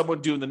worth of someone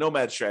doing the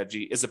Nomad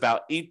strategy is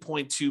about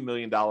 $8.2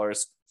 million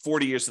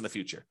 40 years in the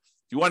future.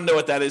 If you want to know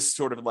what that is,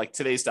 sort of like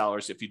today's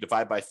dollars, if you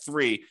divide by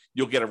 3,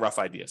 you'll get a rough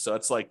idea. So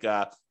it's like,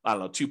 2.6,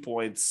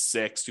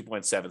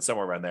 2.7,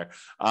 somewhere around there,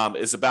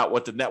 is about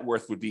what the net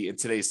worth would be in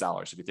today's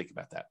dollars, if you think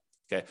about that.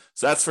 Okay.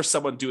 So that's for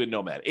someone doing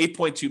Nomad.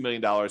 $8.2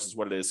 million is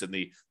what it is in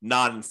the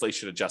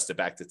non-inflation adjusted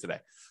back to today.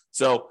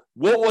 So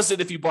what was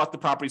it if you bought the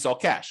properties all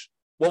cash?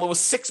 Well, it was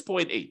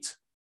 6.8,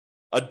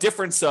 a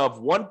difference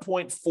of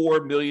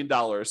 $1.4 million.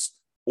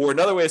 Or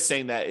another way of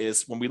saying that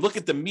is when we look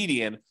at the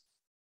median,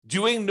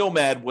 doing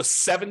Nomad was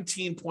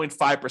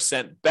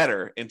 17.5%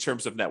 better in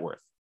terms of net worth.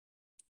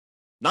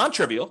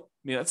 Non-trivial.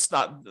 It's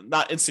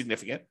not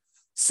insignificant.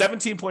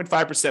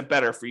 17.5%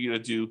 better for you to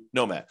do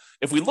Nomad.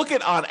 If we look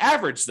at on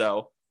average,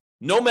 though,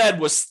 Nomad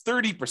was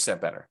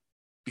 30% better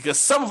because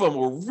some of them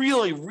were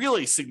really,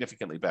 really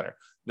significantly better.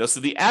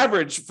 So the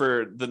average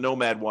for the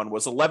Nomad one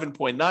was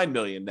 11.9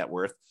 million net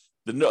worth.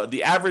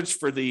 The average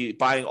for the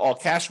buying all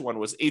cash one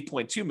was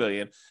 8.2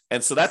 million.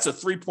 And so that's a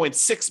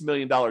 $3.6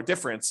 million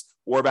difference,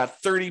 or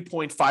about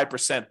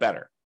 30.5%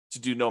 better to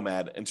do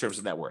Nomad in terms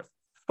of net worth.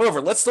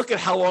 However, let's look at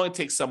how long it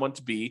takes someone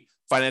to be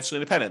financially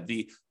independent,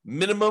 the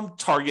minimum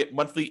target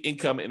monthly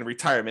income in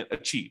retirement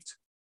achieved.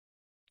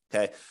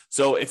 Okay.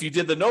 So if you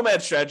did the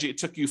Nomad strategy, it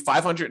took you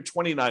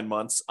 529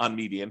 months on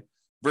median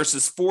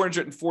versus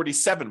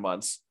 447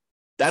 months.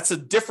 That's a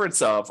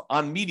difference of,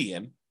 on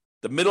median,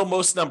 the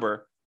middlemost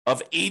number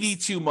of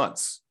 82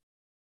 months.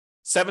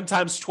 7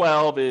 times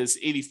 12 is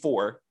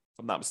 84, if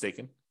I'm not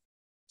mistaken.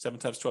 7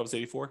 times 12 is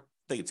 84. I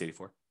think it's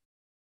 84.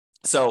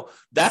 So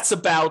that's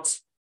about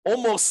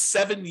almost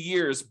 7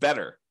 years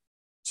better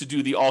to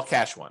do the all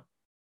cash one.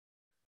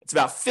 It's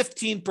about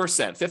 15%,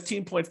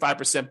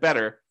 15.5%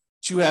 better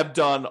to have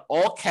done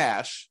all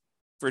cash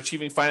for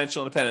achieving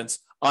financial independence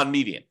on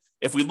median.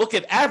 If we look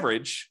at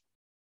average,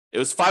 it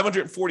was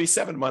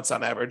 547 months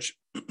on average,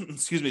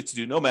 to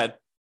do Nomad,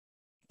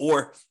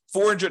 or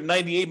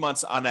 498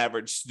 months on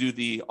average to do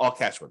the all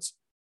cash ones.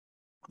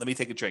 Let me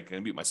take a drink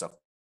and mute myself.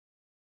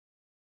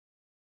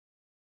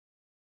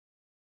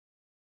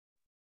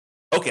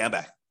 Okay, I'm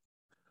back.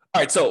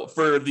 All right, so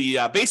for the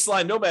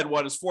baseline Nomad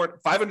one is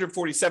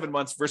 547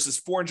 months versus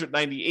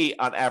 498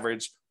 on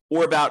average,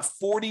 or about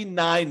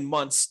 49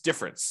 months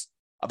difference.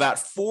 About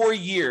 4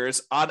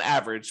 years on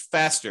average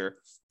faster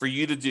for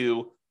you to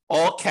do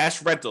all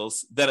cash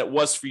rentals than it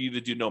was for you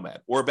to do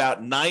Nomad, or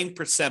about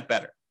 9%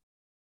 better.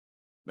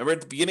 Remember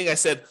at the beginning, I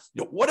said,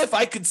 what if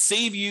I could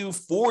save you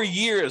 4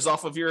 years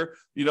off of your,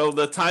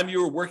 the time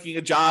you were working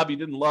a job you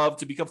didn't love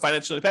to become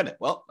financially independent?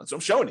 Well, that's what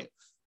I'm showing you.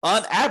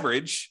 On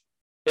average,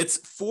 it's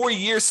 4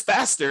 years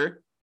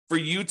faster for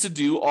you to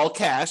do all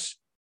cash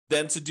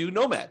than to do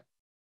Nomad.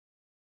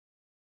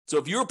 So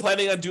if you were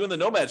planning on doing the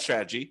Nomad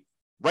strategy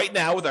right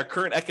now with our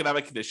current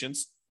economic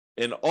conditions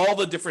in all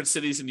the different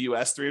cities in the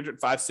U.S.,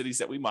 305 cities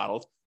that we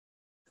modeled,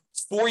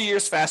 it's 4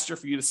 years faster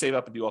for you to save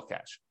up and do all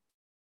cash.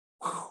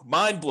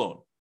 Mind blown.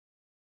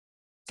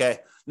 Okay.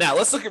 Now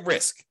let's look at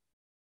risk.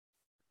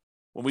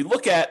 When we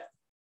look at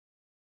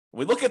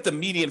the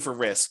median for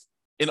risk,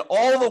 in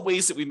all the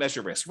ways that we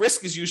measure risk.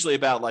 Risk is usually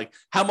about like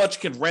how much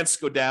can rents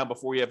go down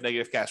before you have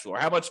negative cash flow, or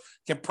how much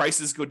can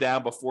prices go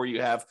down before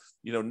you have,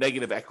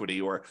 negative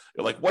equity, or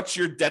like what's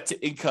your debt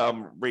to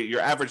income rate,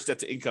 your average debt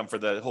to income for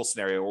the whole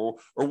scenario,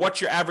 or what's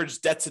your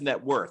average debt to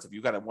net worth if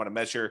you kind of want to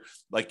measure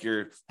like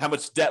how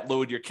much debt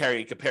load you're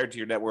carrying compared to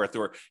your net worth,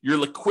 or your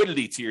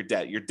liquidity to your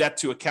debt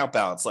to account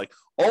balance. Like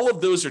all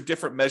of those are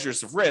different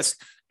measures of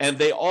risk,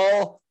 and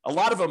a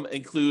lot of them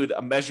include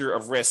a measure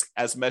of risk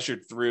as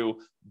measured through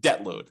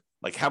debt load,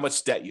 like how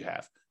much debt you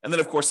have. And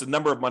then, of course, the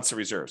number of months of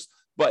reserves.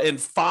 But in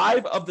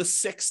 5 of the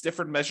 6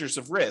 different measures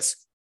of risk,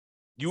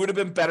 you would have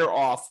been better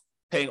off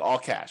paying all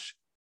cash.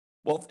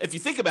 Well, if you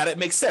think about it, it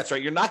makes sense,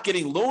 right? You're not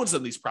getting loans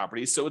on these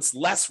properties, so it's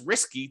less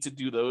risky to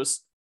do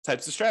those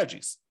types of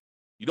strategies.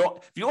 If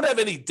you don't have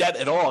any debt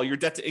at all, your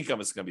debt to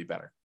income is going to be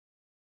better,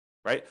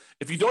 right?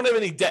 If you don't have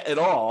any debt at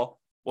all,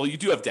 well, you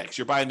do have debt because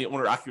you're buying the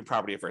owner-occupant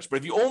property at first. But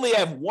if you only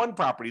have one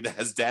property that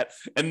has debt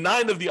and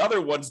 9 of the other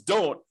ones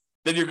don't,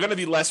 then you're going to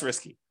be less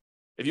risky.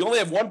 If you only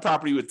have one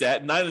property with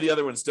debt, 9 of the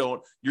other ones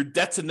don't, your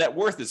debt to net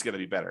worth is going to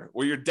be better,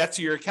 or your debt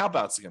to your account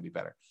balance is going to be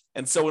better.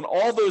 And so in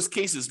all those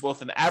cases,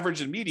 both an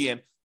average and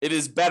median, it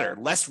is better,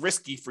 less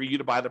risky for you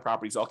to buy the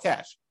properties all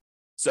cash.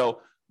 So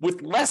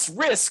with less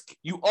risk,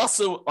 you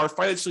also are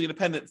financially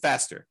independent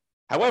faster.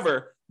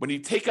 However, when you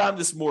take on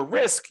this more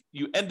risk,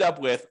 you end up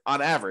with,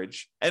 on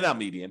average and on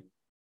median,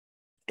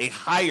 a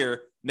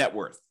higher net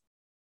worth.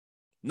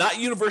 Not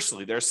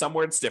universally, there's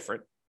somewhere it's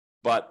different,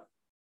 but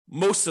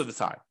most of the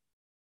time.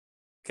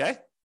 Okay?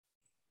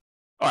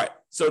 All right.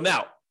 So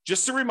now,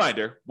 just a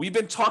reminder, we've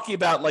been talking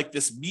about like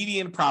this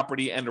median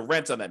property and the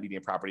rent on that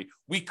median property.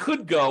 We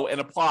could go and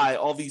apply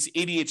all these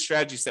 88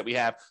 strategies that we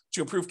have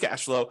to improve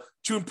cash flow,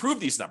 to improve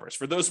these numbers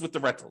for those with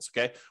the rentals.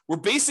 Okay? We're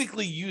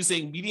basically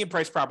using median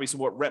price properties and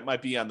what rent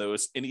might be on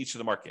those in each of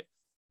the market.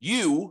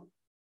 You,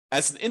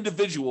 as an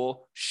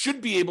individual,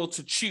 should be able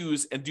to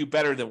choose and do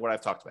better than what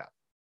I've talked about.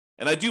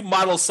 And I do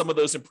model some of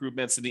those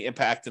improvements and the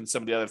impact and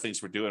some of the other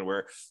things we're doing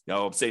where,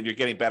 I'm saying you're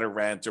getting better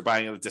rent or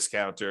buying at a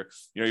discount, or,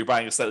 you're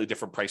buying a slightly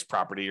different price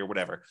property or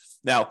whatever.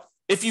 Now,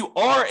 if you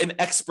are an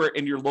expert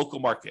in your local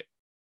market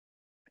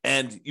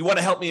and you want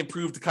to help me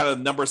improve the kind of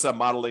numbers I'm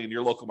modeling in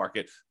your local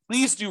market,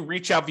 please do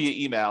reach out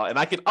via email, and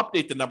I can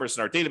update the numbers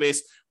in our database,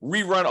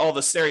 rerun all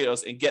the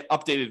scenarios, and get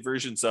updated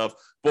versions of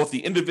both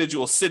the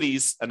individual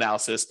cities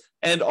analysis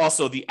and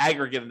also the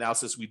aggregate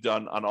analysis we've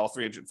done on all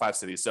 305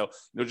 cities. So,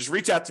 just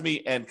reach out to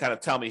me and kind of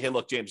tell me, hey,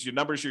 look, James, your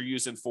numbers you're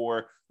using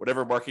for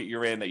whatever market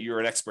you're in that you're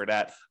an expert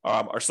at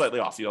are slightly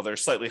off. They're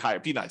slightly higher.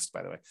 Be nice,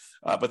 by the way,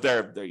 but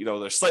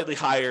they're slightly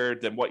higher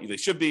than what they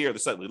should be, or they're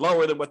slightly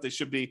lower than what they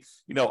should be.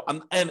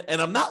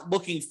 I'm not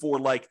looking for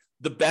like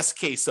the best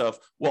case of,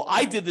 well,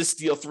 I did this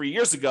deal 3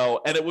 years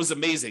ago and it was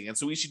amazing, and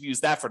so we should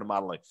use that for the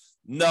modeling.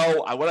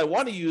 No, what I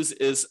want to use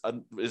is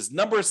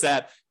numbers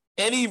that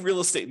any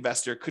real estate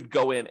investor could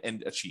go in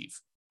and achieve.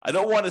 I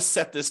don't want to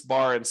set this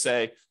bar and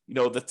say,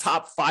 the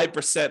top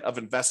 5% of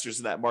investors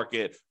in that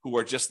market who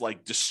are just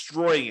like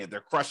destroying it, they're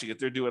crushing it,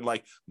 they're doing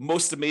like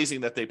most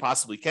amazing that they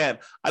possibly can.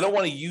 I don't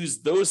want to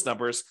use those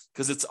numbers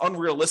because it's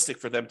unrealistic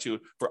for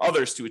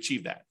others to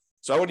achieve that.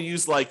 So I want to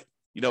use like,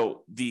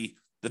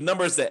 the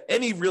numbers that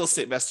any real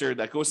estate investor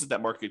that goes into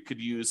that market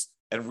could use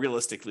and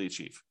realistically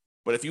achieve.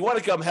 But if you want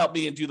to come help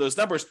me and do those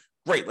numbers,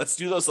 great, let's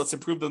do those. Let's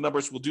improve the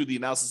numbers. We'll do the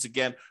analysis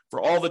again for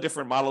all the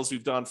different models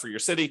we've done for your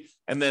city.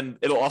 And then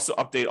it'll also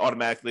update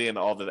automatically and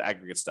all the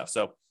aggregate stuff.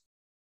 So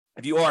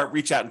if you are,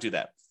 reach out and do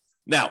that.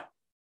 Now,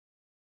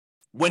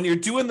 when you're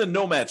doing the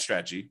Nomad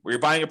strategy, where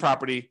you're buying a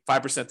property,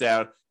 5%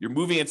 down, you're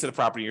moving into the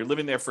property, you're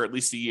living there for at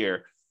least a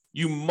year,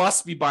 you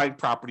must be buying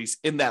properties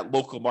in that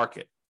local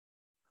market.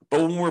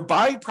 But when we're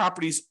buying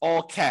properties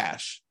all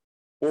cash,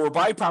 or we're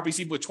buying properties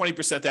even with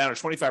 20% down or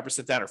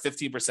 25% down or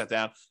 15%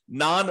 down,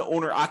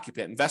 non-owner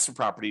occupant investment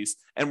properties,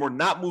 and we're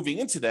not moving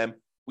into them,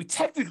 we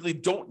technically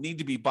don't need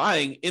to be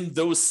buying in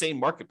those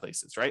same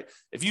marketplaces, right?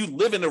 If you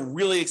live in a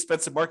really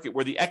expensive market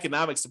where the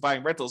economics of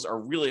buying rentals are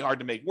really hard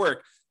to make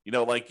work,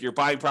 like you're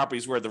buying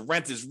properties where the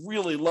rent is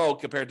really low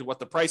compared to what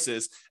the price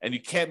is, and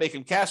you can't make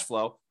them cash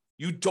flow,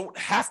 you don't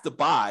have to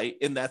buy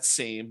in that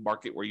same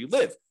market where you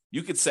live.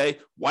 You could say,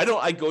 why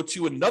don't I go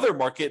to another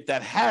market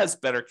that has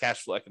better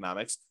cash flow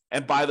economics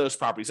and buy those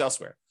properties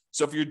elsewhere?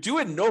 So if you're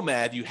doing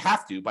Nomad, you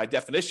have to, by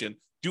definition,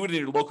 do it in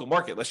your local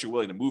market, unless you're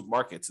willing to move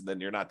markets, and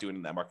then you're not doing it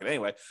in that market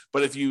anyway.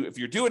 But if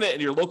you're doing it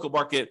in your local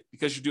market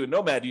because you're doing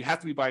Nomad, you have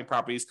to be buying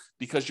properties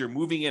because you're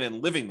moving in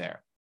and living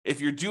there. If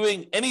you're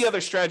doing any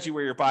other strategy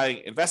where you're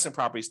buying investment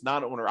properties,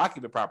 non-owner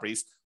occupant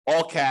properties,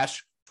 all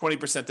cash,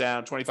 20%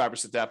 down,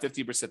 25% down,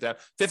 15% down,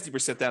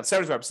 50% down,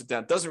 75%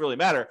 down, doesn't really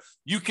matter.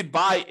 You could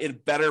buy in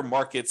better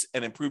markets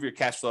and improve your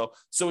cash flow.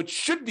 So it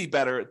should be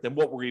better than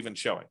what we're even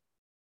showing.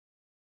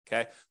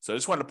 Okay. So I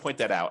just wanted to point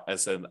that out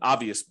as an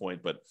obvious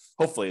point, but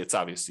hopefully it's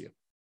obvious to you.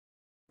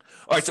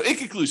 All right. So in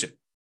conclusion,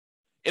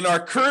 in our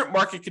current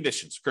market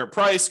conditions, current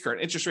price,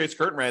 current interest rates,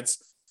 current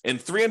rents in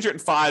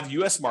 305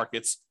 US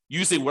markets,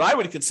 using what I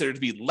would consider to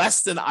be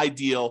less than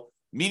ideal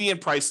median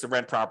price to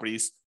rent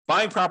properties,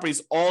 buying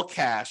properties all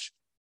cash,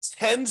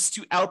 tends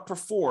to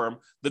outperform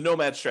the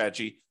Nomad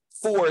strategy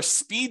for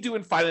speed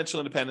to financial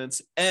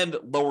independence and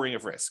lowering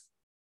of risk.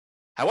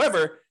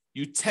 However,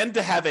 you tend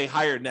to have a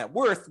higher net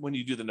worth when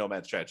you do the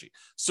Nomad strategy.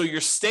 So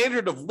your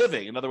standard of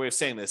living, another way of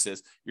saying this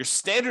is your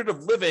standard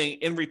of living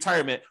in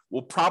retirement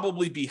will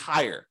probably be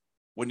higher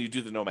when you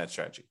do the Nomad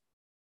strategy.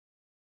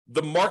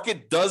 The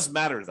market does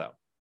matter though.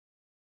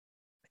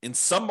 In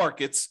some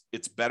markets,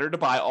 it's better to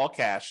buy all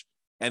cash,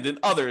 and in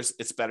others,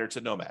 it's better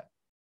to Nomad.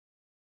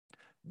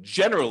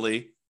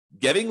 Generally,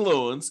 getting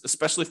loans,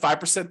 especially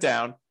 5%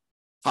 down,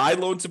 high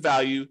loan to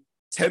value,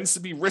 tends to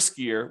be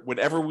riskier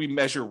whenever we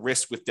measure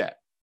risk with debt.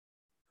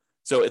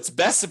 So it's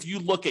best if you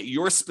look at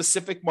your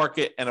specific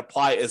market and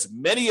apply as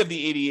many of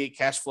the 88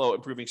 cash flow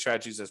improving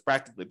strategies as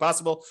practically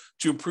possible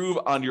to improve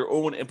on your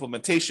own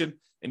implementation.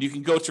 And you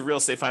can go to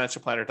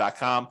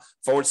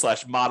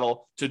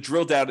realestateFinancialPlanner.com/model to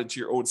drill down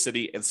into your own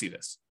city and see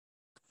this.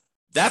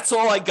 That's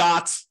all I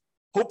got.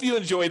 Hope you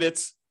enjoyed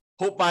it.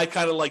 Hope my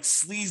kind of like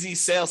sleazy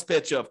sales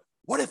pitch of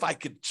what if I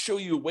could show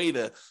you a way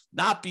to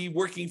not be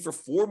working for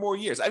 4 more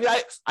years? I mean,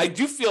 I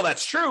do feel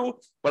that's true,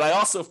 but I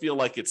also feel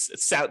like it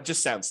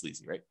just sounds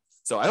sleazy, right?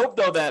 So I hope,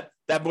 though, that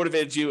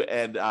motivated you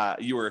and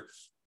you were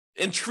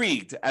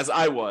intrigued, as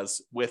I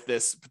was, with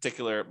this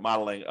particular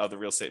modeling of the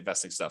real estate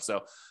investing stuff. So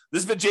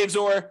this has been James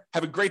Orr.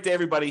 Have a great day,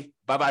 everybody.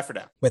 Bye-bye for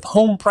now. With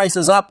home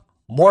prices up,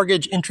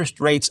 mortgage interest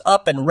rates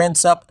up, and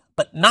rents up,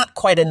 but not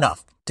quite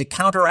enough to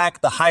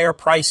counteract the higher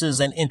prices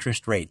and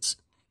interest rates.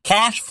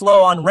 Cash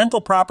flow on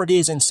rental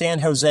properties in San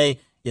Jose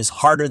is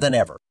harder than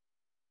ever.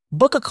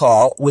 Book a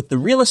call with the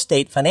Real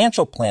Estate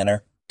Financial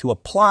Planner to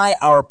apply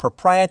our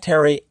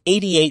proprietary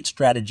 88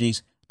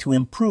 strategies to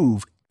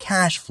improve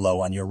cash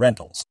flow on your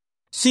rentals.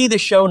 See the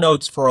show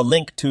notes for a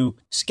link to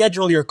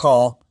schedule your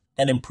call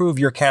and improve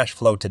your cash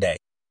flow today.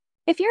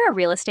 If you're a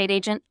real estate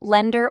agent,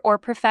 lender, or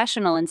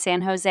professional in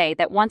San Jose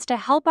that wants to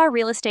help our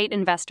real estate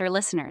investor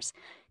listeners,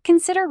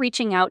 consider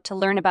reaching out to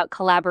learn about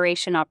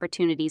collaboration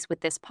opportunities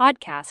with this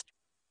podcast.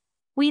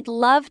 We'd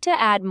love to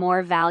add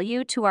more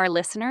value to our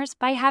listeners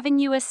by having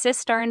you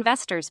assist our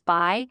investors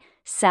buy,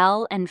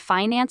 sell, and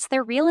finance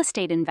their real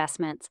estate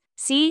investments.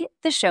 See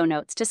the show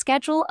notes to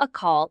schedule a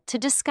call to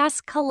discuss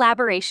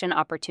collaboration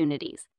opportunities.